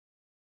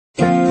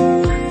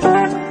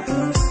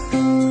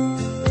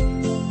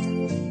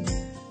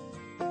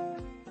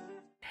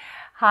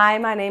Hi,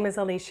 my name is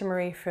Alicia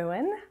Marie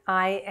Fruin.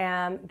 I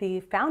am the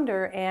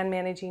founder and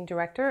managing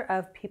director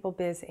of People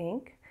Biz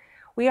Inc.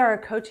 We are a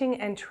coaching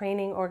and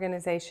training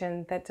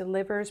organization that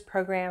delivers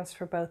programs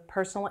for both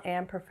personal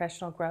and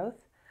professional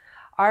growth.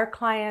 Our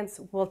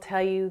clients will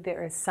tell you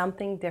there is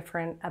something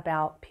different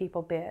about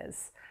People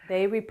Biz.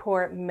 They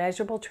report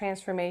measurable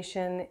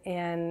transformation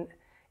in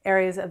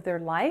areas of their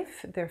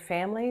life, their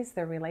families,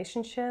 their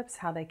relationships,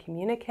 how they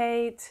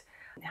communicate,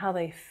 how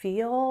they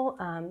feel.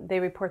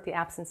 They report the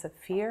absence of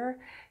fear.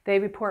 They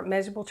report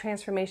measurable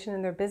transformation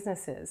in their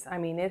businesses. I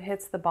mean, it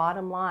hits the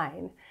bottom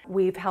line.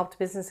 We've helped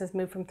businesses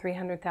move from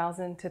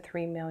 300,000 to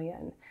 3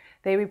 million.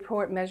 They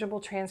report measurable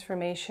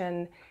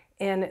transformation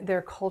in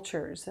their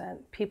cultures.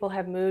 People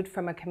have moved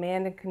from a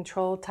command and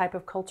control type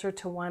of culture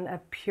to one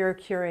of pure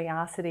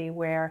curiosity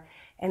where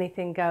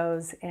anything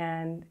goes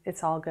and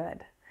it's all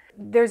good.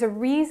 There's a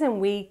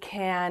reason we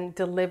can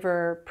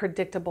deliver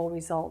predictable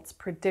results,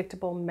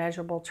 predictable,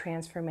 measurable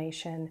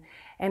transformation,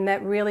 and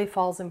that really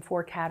falls in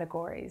 4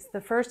 categories.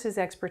 The first is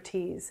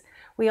expertise.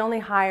 We only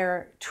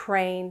hire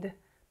trained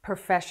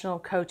professional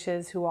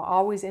coaches who are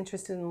always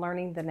interested in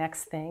learning the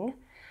next thing,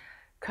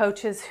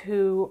 coaches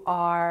who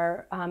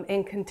are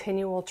in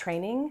continual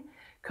training,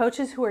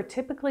 coaches who are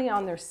typically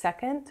on their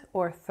 2nd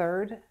or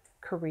 3rd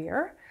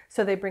career,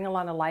 so they bring a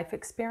lot of life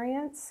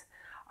experience.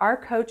 Our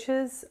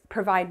coaches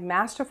provide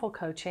masterful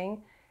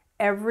coaching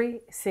every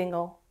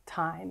single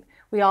time.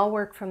 We all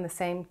work from the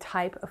same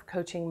type of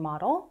coaching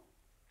model.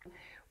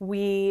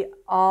 We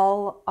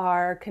all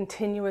are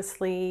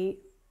continuously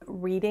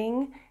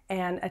reading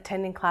and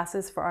attending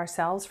classes for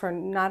ourselves, for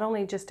not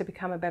only just to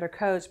become a better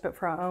coach, but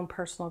for our own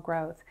personal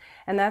growth.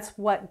 And that's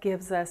what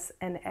gives us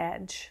an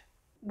edge.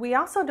 We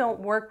also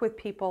don't work with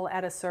people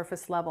at a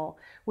surface level.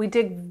 We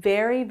dig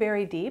very,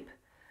 very deep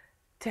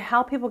to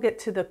help people get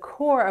to the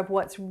core of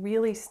what's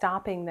really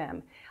stopping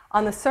them.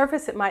 On the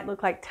surface, it might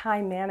look like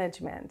time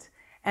management.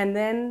 And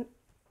then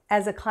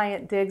as a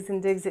client digs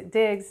and digs,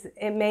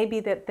 it may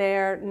be that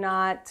they're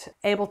not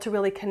able to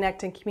really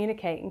connect and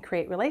communicate and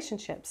create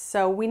relationships.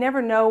 So we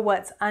never know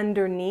what's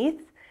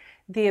underneath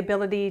the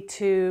ability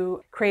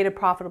to create a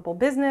profitable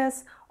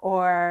business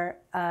or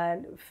a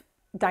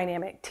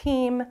dynamic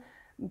team,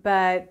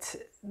 but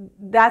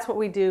that's what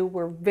we do.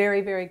 We're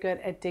very, very good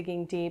at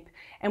digging deep,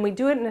 and we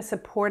do it in a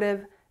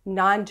supportive,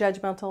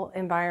 non-judgmental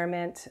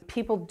environment.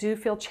 People do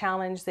feel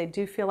challenged. They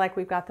do feel like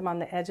we've got them on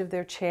the edge of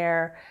their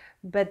chair,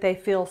 but they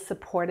feel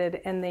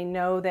supported and they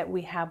know that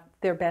we have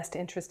their best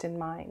interest in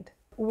mind.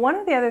 One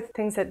of the other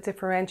things that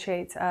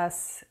differentiates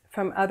us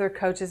from other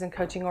coaches and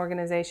coaching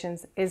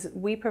organizations is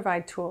we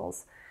provide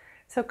tools.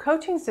 So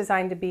coaching is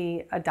designed to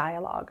be a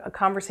dialogue, a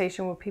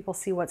conversation where people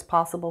see what's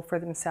possible for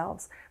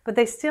themselves, but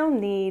they still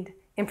need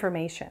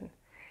information.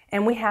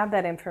 And we have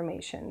that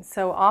information.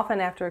 So often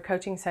after a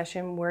coaching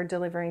session, we're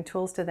delivering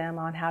tools to them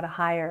on how to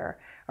hire,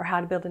 or how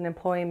to build an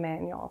employee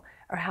manual,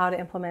 or how to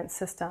implement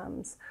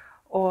systems,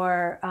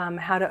 or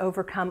how to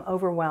overcome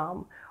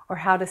overwhelm, or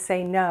how to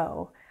say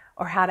no,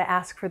 or how to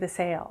ask for the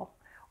sale,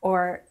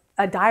 or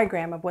a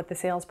diagram of what the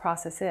sales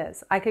process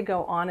is. I could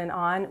go on and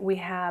on. We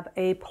have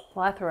a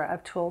plethora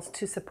of tools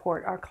to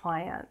support our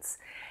clients.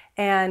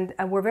 And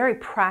we're very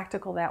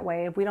practical that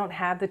way. If we don't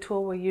have the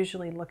tool, we're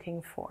usually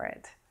looking for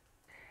it.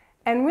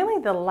 And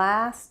really the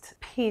last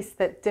piece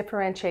that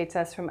differentiates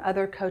us from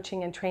other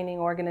coaching and training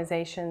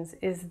organizations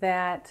is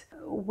that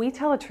we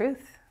tell the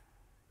truth.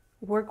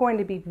 We're going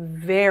to be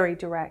very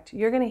direct.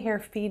 You're going to hear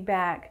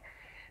feedback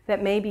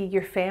that maybe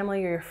your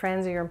family or your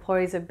friends or your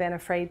employees have been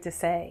afraid to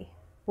say.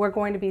 We're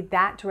going to be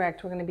that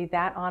direct. We're going to be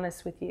that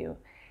honest with you.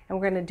 And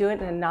we're going to do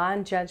it in a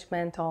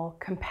non-judgmental,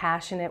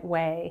 compassionate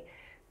way,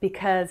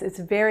 because it's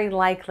very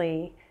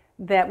likely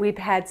that we've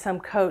had some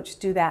coach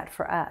do that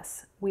for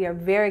us. We are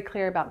very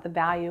clear about the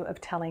value of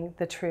telling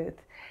the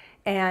truth.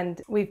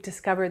 And we've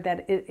discovered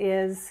that it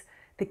is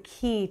the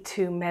key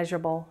to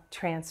measurable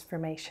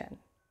transformation.